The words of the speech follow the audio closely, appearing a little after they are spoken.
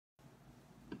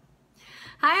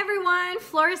Hi everyone,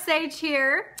 Flora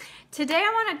here. Today I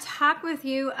want to talk with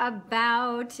you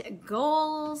about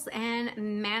goals and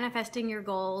manifesting your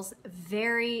goals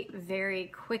very,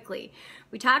 very quickly.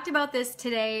 We talked about this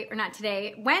today, or not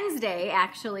today, Wednesday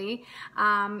actually,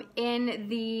 in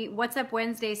the What's Up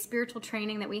Wednesday spiritual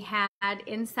training that we had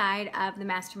inside of the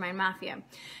Mastermind Mafia.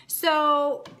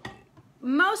 So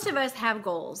most of us have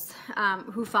goals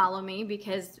who follow me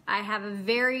because I have a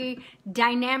very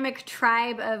dynamic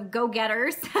tribe of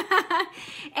go-getters.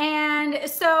 And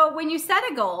so when you set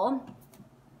a goal,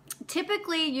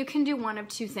 typically you can do one of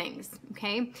two things,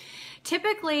 okay?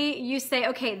 Typically you say,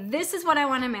 okay, this is what I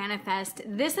want to manifest.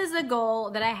 This is a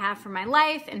goal that I have for my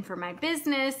life and for my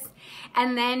business.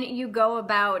 And then you go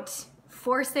about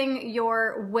forcing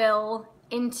your will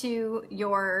into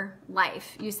your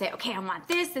life. You say, okay, I want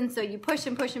this, and so you push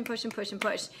and push and push and push and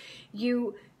push.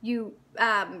 You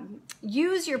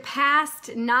use your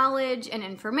past knowledge and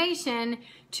information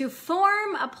to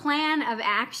form a plan of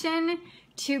action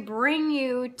to bring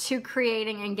you to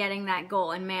creating and getting that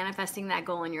goal and manifesting that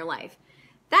goal in your life.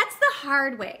 That's the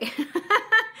hard way.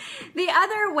 The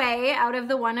other way out of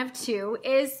the one of two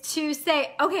is to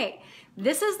say, okay,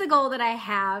 this is the goal that I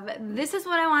have. This is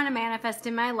what I want to manifest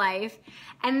in my life.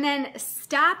 And then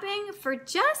stopping for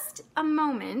just a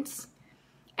moment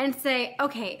and say,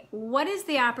 okay, what is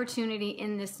the opportunity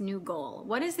in this new goal?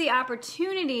 What is the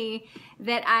opportunity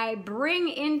that I bring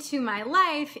into my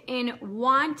life in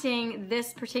wanting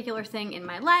this particular thing in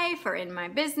my life or in my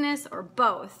business or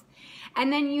both?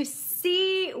 And then you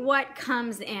see what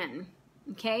comes in,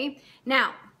 okay?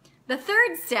 Now, the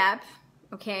third step,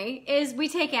 okay, is we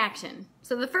take action.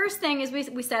 So the first thing is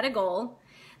we set a goal.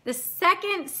 The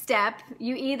second step,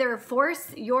 you either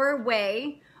force your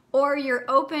way or you're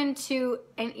open to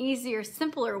an easier,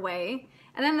 simpler way.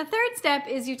 And then the third step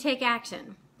is you take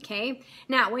action, okay?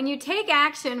 Now, when you take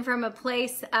action from a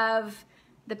place of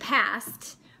the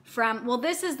past, from, well,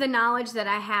 this is the knowledge that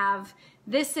I have,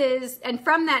 and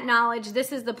from that knowledge,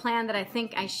 this is the plan that I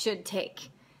think I should take.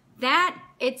 That,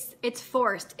 it's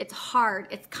forced, it's hard,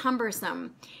 it's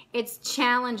cumbersome, it's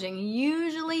challenging.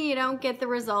 Usually you don't get the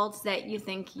results that you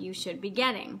think you should be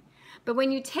getting. But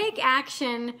when you take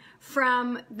action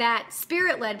from that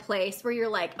spirit-led place where you're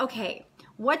like, okay,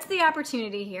 what's the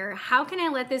opportunity here? How can I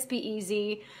let this be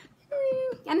easy?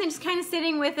 And then just kind of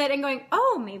sitting with it and going,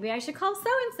 oh, maybe I should call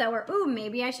so-and-so, or ooh,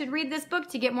 maybe I should read this book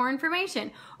to get more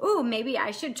information. Ooh, maybe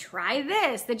I should try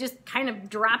this. That just kind of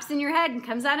drops in your head and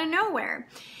comes out of nowhere.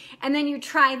 And then you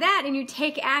try that and you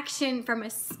take action from a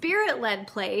spirit-led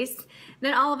place,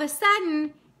 then all of a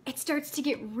sudden, it starts to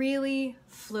get really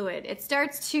fluid. It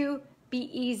starts to be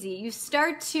easy. You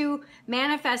start to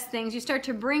manifest things. You start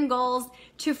to bring goals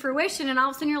to fruition, and all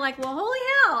of a sudden you're like, well, holy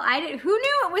hell, who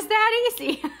knew it was that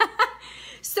easy?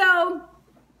 So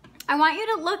I want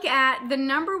you to look at the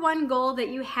number one goal that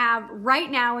you have right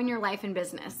now in your life and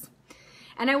business.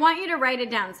 And I want you to write it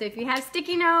down. So if you have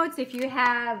sticky notes, if you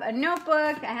have a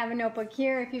notebook, I have a notebook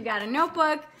here. If you've got a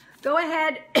notebook, go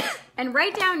ahead and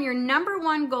write down your number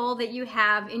one goal that you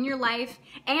have in your life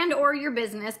and or your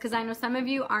business, because I know some of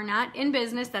you are not in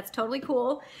business. That's totally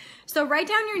cool. So write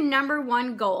down your number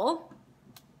one goal.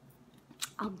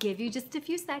 I'll give you just a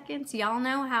few seconds. Y'all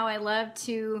know how I love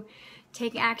to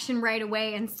take action right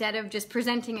away instead of just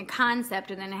presenting a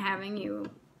concept and then having you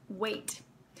wait.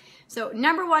 So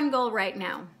number one goal right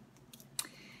now.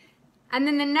 And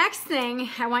then the next thing,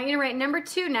 I want you to write number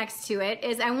two next to it,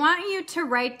 is I want you to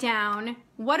write down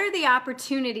what are the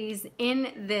opportunities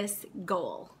in this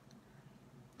goal.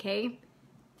 Okay?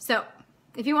 So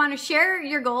if you want to share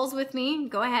your goals with me,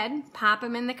 go ahead, pop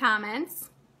them in the comments.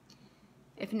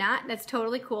 If not, that's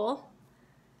totally cool.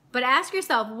 But ask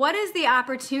yourself, what is the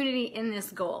opportunity in this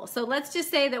goal? So let's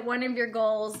just say that one of your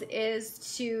goals is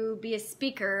to be a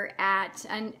speaker at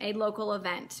a local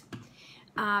event.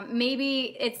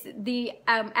 Maybe it's the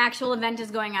actual event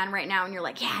is going on right now and you're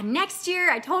like, yeah, next year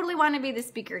I totally want to be the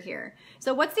speaker here.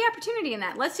 So what's the opportunity in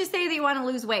that? Let's just say that you want to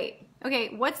lose weight. Okay,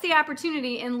 what's the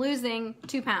opportunity in losing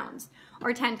 2 pounds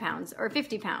or 10 pounds or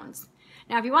 50 pounds?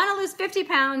 Now, if you want to lose 50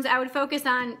 pounds, I would focus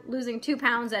on losing 2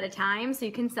 pounds at a time so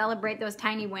you can celebrate those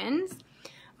tiny wins.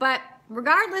 But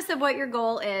regardless of what your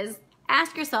goal is,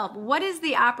 ask yourself, what is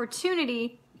the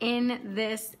opportunity in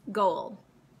this goal?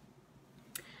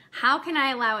 How can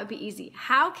I allow it to be easy?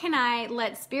 How can I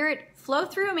let spirit flow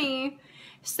through me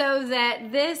so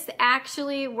that this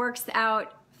actually works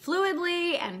out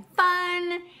fluidly and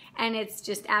fun and it's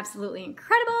just absolutely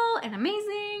incredible and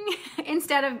amazing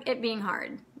instead of it being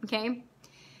hard, okay?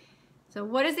 So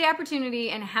what is the opportunity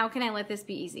and how can I let this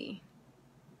be easy?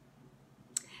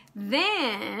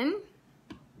 Then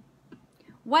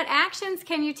What actions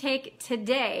can you take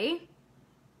today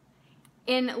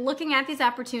in looking at these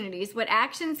opportunities? What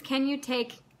actions can you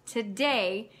take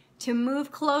today to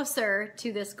move closer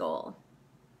to this goal?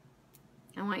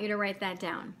 I want you to write that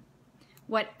down.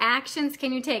 What actions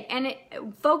can you take? And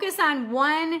focus on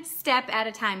one step at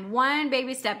a time, one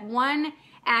baby step, one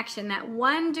action, that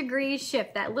 1 degree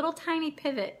shift, that little tiny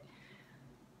pivot.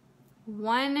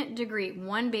 1 degree,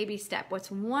 one baby step. What's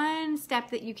one step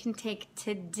that you can take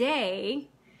today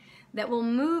that will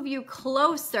move you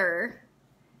closer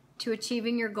to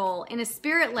achieving your goal in a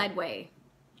spirit-led way?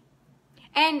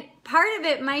 And part of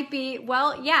it might be,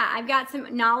 well, yeah, I've got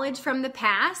some knowledge from the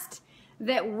past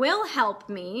that will help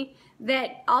me,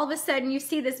 that all of a sudden you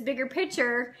see this bigger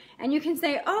picture and you can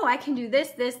say, oh, I can do this,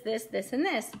 this, this, this, and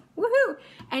this. Woohoo!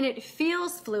 And it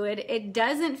feels fluid. It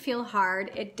doesn't feel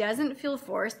hard. It doesn't feel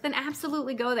forced. Then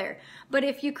absolutely go there. But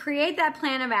if you create that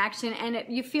plan of action and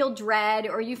you feel dread,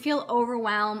 or you feel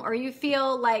overwhelmed, or you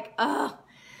feel like, oh,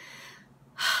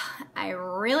 I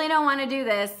really don't want to do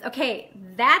this. Okay,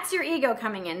 that's your ego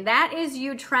coming in. That is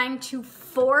you trying to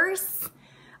force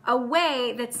a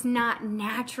way that's not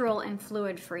natural and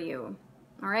fluid for you.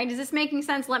 All right, is this making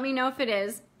sense? Let me know if it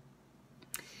is.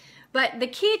 But the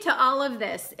key to all of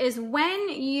this is when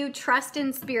you trust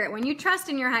in spirit, when you trust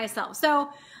in your high self.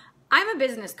 So I'm a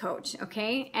business coach,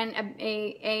 okay, and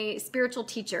a spiritual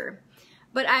teacher.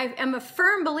 But I am a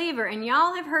firm believer, and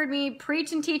y'all have heard me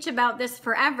preach and teach about this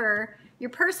forever.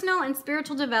 Your personal and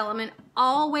spiritual development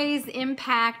always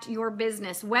impact your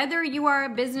business. Whether you are a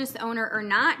business owner or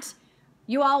not,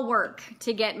 you all work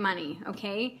to get money,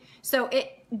 okay? So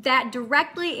that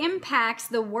directly impacts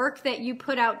the work that you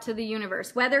put out to the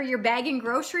universe. Whether you're bagging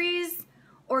groceries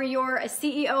or you're a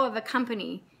CEO of a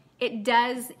company, it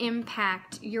does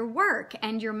impact your work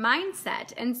and your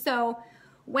mindset. And so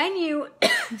when you,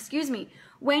 excuse me,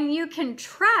 when you can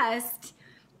trust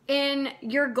in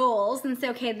your goals and say,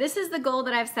 okay, this is the goal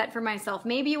that I've set for myself.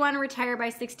 Maybe you want to retire by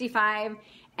 65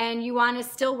 and you want to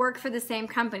still work for the same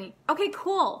company. Okay,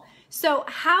 cool. So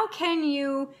how can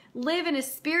you live in a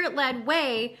spirit-led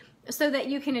way so that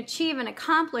you can achieve and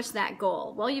accomplish that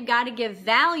goal? Well, you've got to give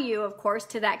value, of course,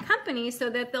 to that company so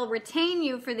that they'll retain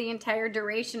you for the entire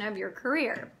duration of your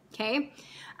career, okay?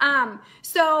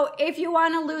 So if you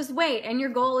want to lose weight and your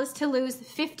goal is to lose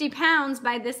 50 pounds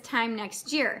by this time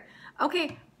next year,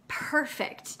 okay,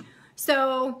 perfect.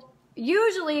 So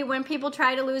usually when people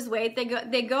try to lose weight,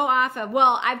 they go off of,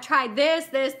 well, I've tried this,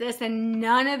 this, this, and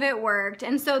none of it worked.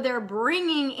 And so they're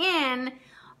bringing in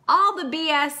all the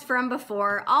BS from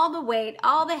before, all the weight,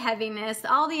 all the heaviness,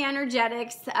 all the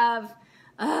energetics of,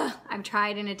 I've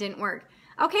tried and it didn't work.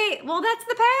 Okay, well, that's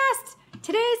the past.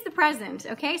 Today's the present,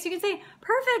 okay? So you can say,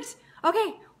 perfect.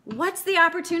 Okay, what's the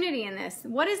opportunity in this?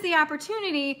 What is the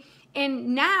opportunity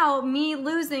in now me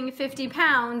losing 50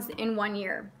 pounds in 1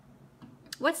 year?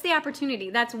 What's the opportunity?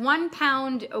 That's 1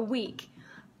 pound a week.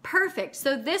 Perfect.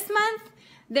 So this month,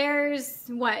 there's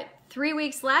what, 3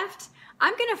 weeks left?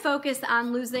 I'm going to focus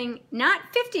on losing not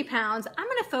 50 pounds. I'm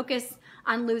going to focus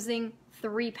on losing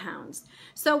 3 pounds.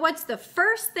 So what's the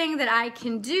first thing that I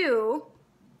can do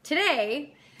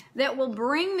today that will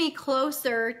bring me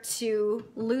closer to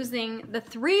losing the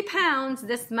 3 pounds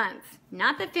this month?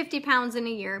 Not the 50 pounds in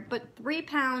a year, but 3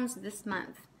 pounds this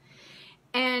month.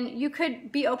 And you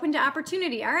could be open to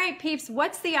opportunity. All right, peeps,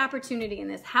 what's the opportunity in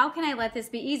this? How can I let this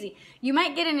be easy? You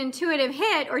might get an intuitive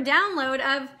hit or download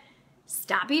of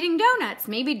stop eating donuts.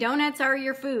 Maybe donuts are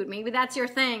your food. Maybe that's your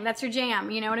thing. That's your jam.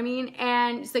 You know what I mean?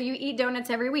 And so you eat donuts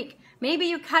every week. Maybe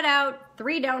you cut out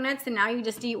 3 donuts and now you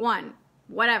just eat 1.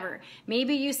 Whatever.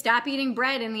 Maybe you stop eating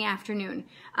bread in the afternoon.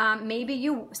 Maybe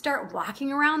you start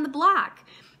walking around the block.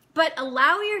 But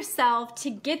allow yourself to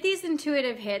get these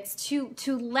intuitive hits,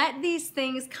 to let these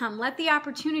things come, let the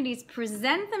opportunities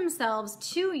present themselves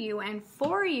to you and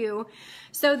for you,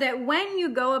 so that when you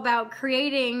go about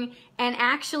creating and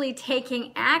actually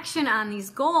taking action on these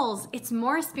goals, it's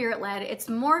more spirit-led, it's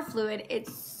more fluid,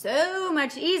 it's so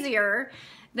much easier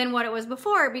than what it was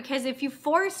before. Because if you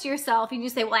force yourself and you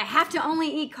say, well, I have to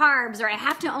only eat carbs, or I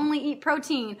have to only eat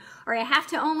protein, or I have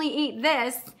to only eat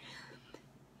this,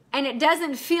 and it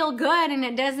doesn't feel good and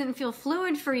it doesn't feel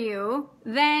fluid for you,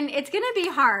 then it's going to be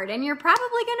hard and you're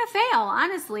probably going to fail,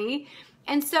 honestly.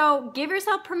 And so give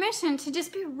yourself permission to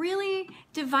just be really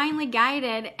divinely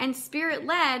guided and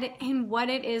spirit-led in what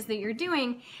it is that you're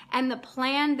doing and the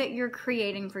plan that you're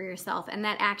creating for yourself and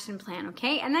that action plan,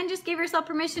 okay? And then just give yourself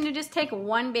permission to just take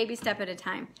 1 baby step at a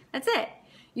time. That's it.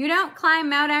 You don't climb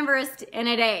Mount Everest in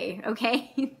a day,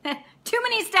 okay? Too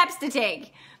many steps to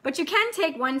take. But you can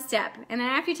take 1 step. And then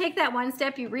after you take that 1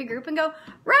 step, you regroup and go,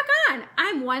 rock on.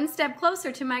 I'm 1 step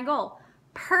closer to my goal.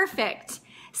 Perfect.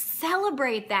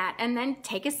 celebrate that, and then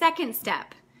take a second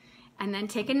step, and then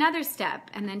take another step,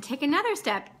 and then take another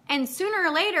step. And sooner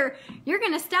or later, you're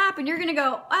going to stop and you're going to go,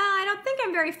 well, I don't think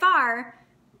I'm very far.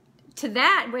 To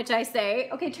that, which I say,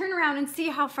 okay, turn around and see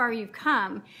how far you've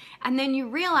come. And then you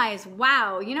realize,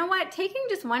 wow, you know what? Taking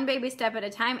just one baby step at a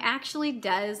time actually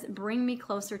does bring me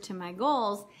closer to my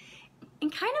goals in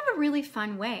kind of a really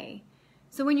fun way.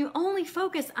 So when you only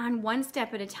focus on one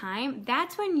step at a time,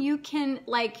 that's when you can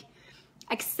like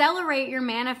accelerate your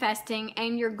manifesting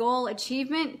and your goal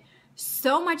achievement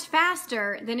so much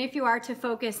faster than if you are to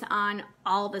focus on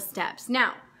all the steps.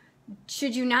 Now,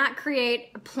 should you not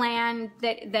create a plan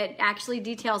that actually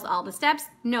details all the steps?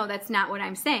 No, that's not what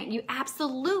I'm saying. You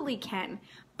absolutely can.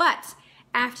 But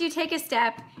after you take a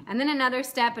step and then another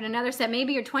step and another step,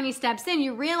 maybe you're 20 steps in,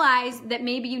 you realize that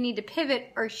maybe you need to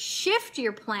pivot or shift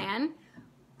your plan,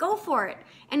 go for it.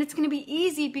 And it's going to be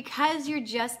easy because you're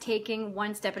just taking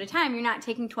one step at a time. You're not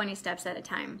taking 20 steps at a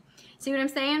time. See what I'm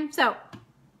saying? So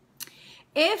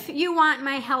if you want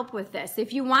my help with this,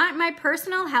 if you want my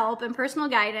personal help and personal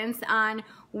guidance on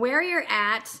where you're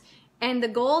at and the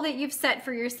goal that you've set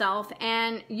for yourself,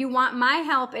 and you want my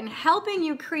help in helping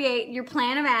you create your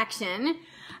plan of action,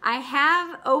 I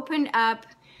have opened up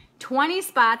 20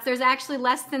 spots. There's actually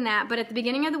less than that, but at the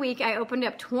beginning of the week, I opened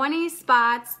up 20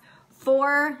 spots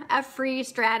for a free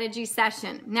strategy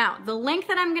session. Now, the link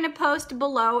that I'm going to post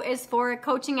below is for a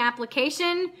coaching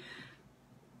application.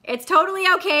 It's totally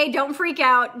okay. Don't freak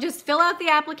out. Just fill out the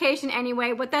application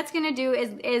anyway. What that's going to do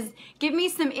is give me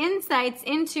some insights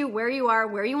into where you are,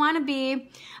 where you want to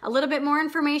be, a little bit more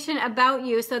information about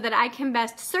you so that I can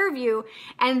best serve you.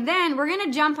 And then we're going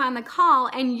to jump on the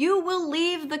call, and you will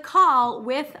leave the call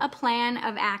with a plan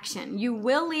of action. You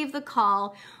will leave the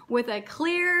call with a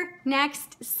clear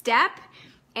next step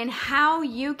and how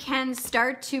you can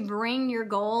start to bring your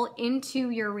goal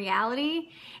into your reality,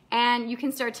 and you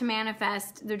can start to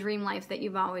manifest the dream life that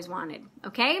you've always wanted,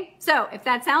 okay? So if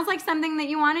that sounds like something that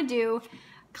you want to do,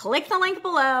 click the link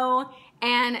below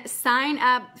and sign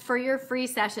up for your free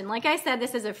session. Like I said,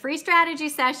 this is a free strategy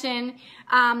session,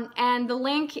 and the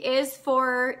link is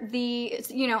for the,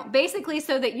 basically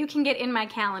so that you can get in my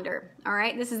calendar, all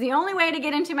right? This is the only way to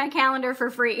get into my calendar for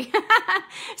free.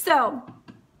 So,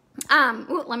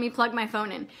 let me plug my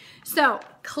phone in. So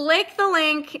click the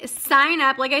link, sign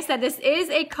up. Like I said, this is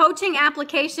a coaching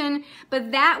application,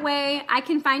 but that way I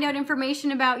can find out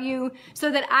information about you so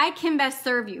that I can best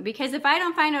serve you. Because if I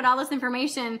don't find out all this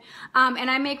information and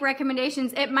I make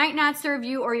recommendations, it might not serve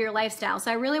you or your lifestyle.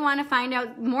 So I really want to find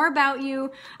out more about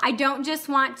you. I don't just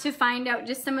want to find out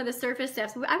just some of the surface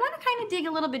steps. I want to kind of dig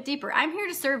a little bit deeper. I'm here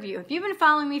to serve you. If you've been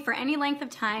following me for any length of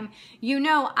time, you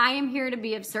know I am here to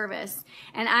be of service.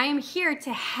 And I am here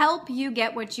to help you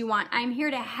get what you want. I'm here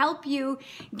to help you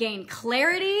gain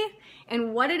clarity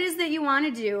in what it is that you want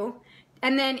to do.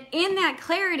 And then in that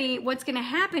clarity, what's going to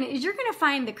happen is you're going to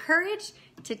find the courage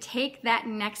to take that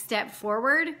next step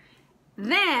forward.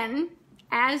 Then,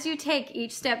 as you take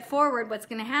each step forward, what's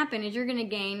going to happen is you're going to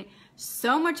gain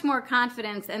so much more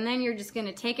confidence, and then you're just going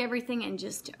to take everything and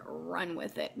just run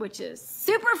with it, which is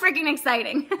super freaking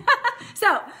exciting.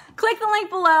 So, click the link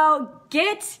below,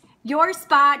 get your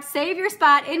spot, save your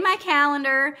spot in my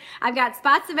calendar. I've got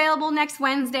spots available next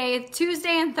Wednesday.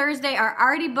 Tuesday and Thursday are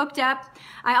already booked up.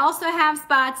 I also have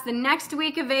spots the next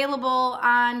week available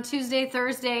on Tuesday,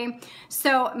 Thursday.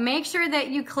 So make sure that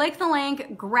you click the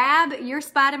link, grab your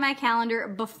spot in my calendar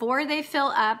before they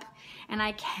fill up. And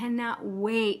I cannot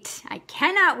wait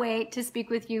to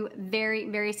speak with you very,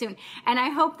 very soon. And I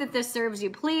hope that this serves you.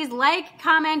 Please like,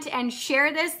 comment, and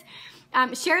share this.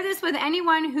 Share this with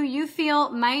anyone who you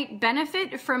feel might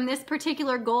benefit from this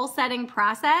particular goal setting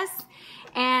process,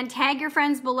 and tag your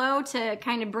friends below to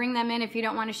kind of bring them in if you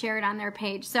don't want to share it on their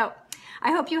page. So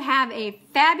I hope you have a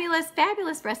fabulous,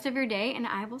 fabulous rest of your day, and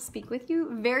I will speak with you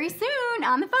very soon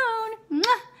on the phone.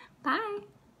 Mwah! Bye.